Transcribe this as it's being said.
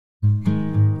Mama,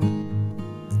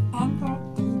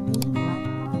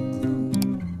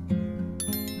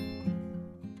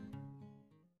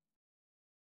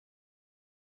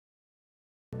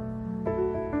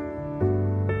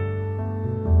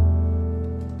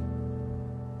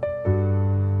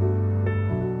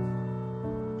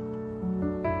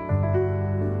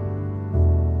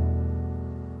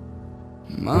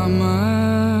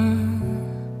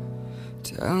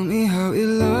 tell me how it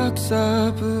looks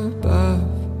up above.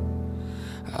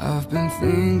 I've been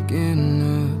thinking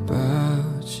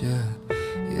about you.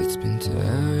 It's been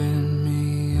tearing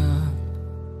me up.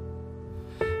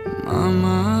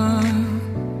 Mama,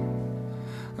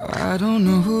 I don't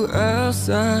know who else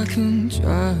I can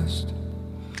trust.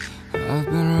 I've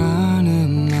been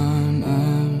running on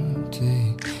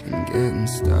empty and getting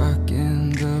stuck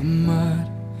in the mud.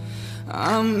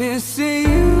 I'm missing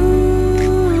you.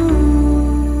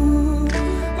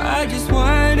 I just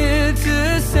wanted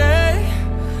to say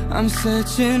I'm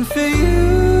searching for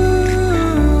you,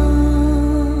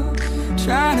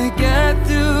 trying to get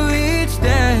through each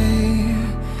day.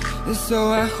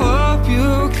 So I hope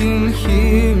you can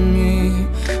hear me.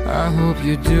 I hope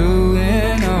you're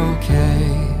doing okay.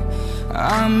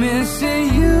 I'm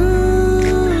missing you.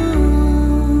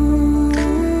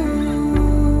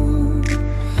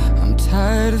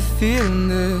 Tired of feeling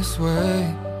this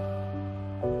way.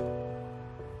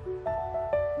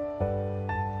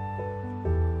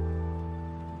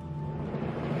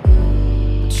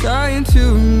 Trying to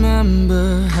remember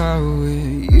how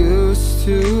it used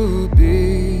to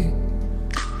be.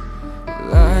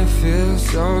 Life feels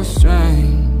so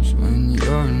strange when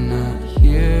you're not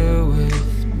here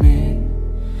with me.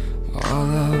 All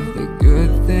of the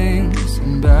good things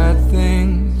and bad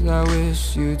things I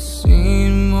wish you'd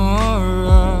seen more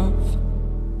of.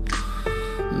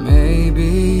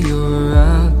 Maybe you're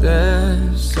out there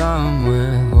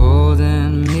somewhere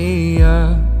holding me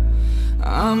up.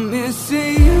 I'm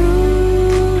missing you.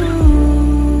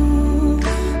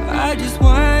 I just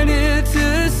wanted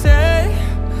to say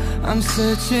I'm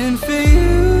searching for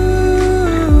you,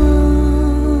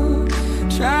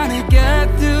 trying to get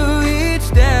through each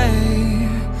day.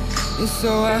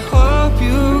 So I hope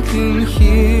you can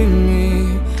hear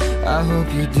me. I hope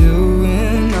you're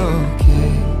doing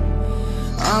okay.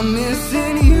 I'm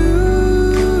missing you.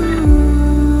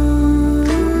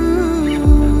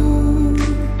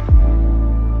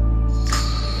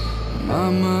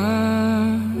 Mama,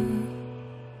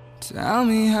 tell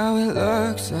me how it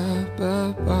looks up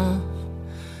above.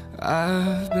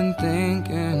 I've been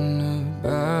thinking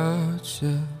about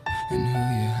you and who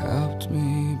you helped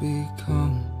me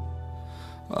become.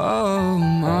 Oh,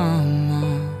 Mama,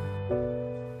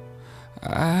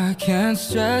 I can't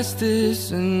stress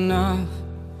this enough.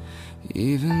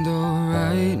 Even though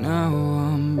right now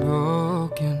I'm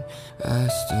broken, I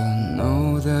still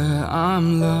know that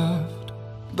I'm loved.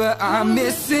 But I'm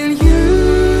missing you.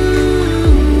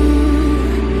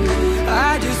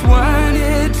 I just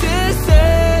wanted to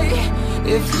say,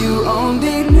 if you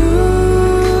only knew,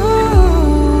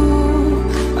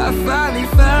 I finally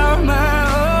found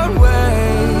my own way.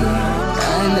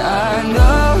 And I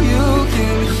know you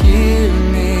can hear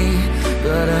me,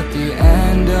 but at the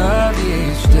end of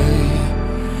each day,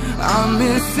 I'm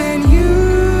missing you.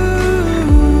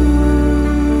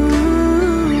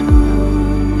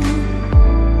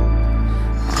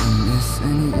 I'm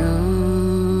missing you.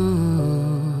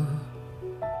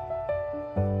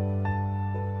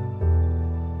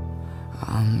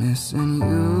 I'm missing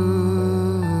you.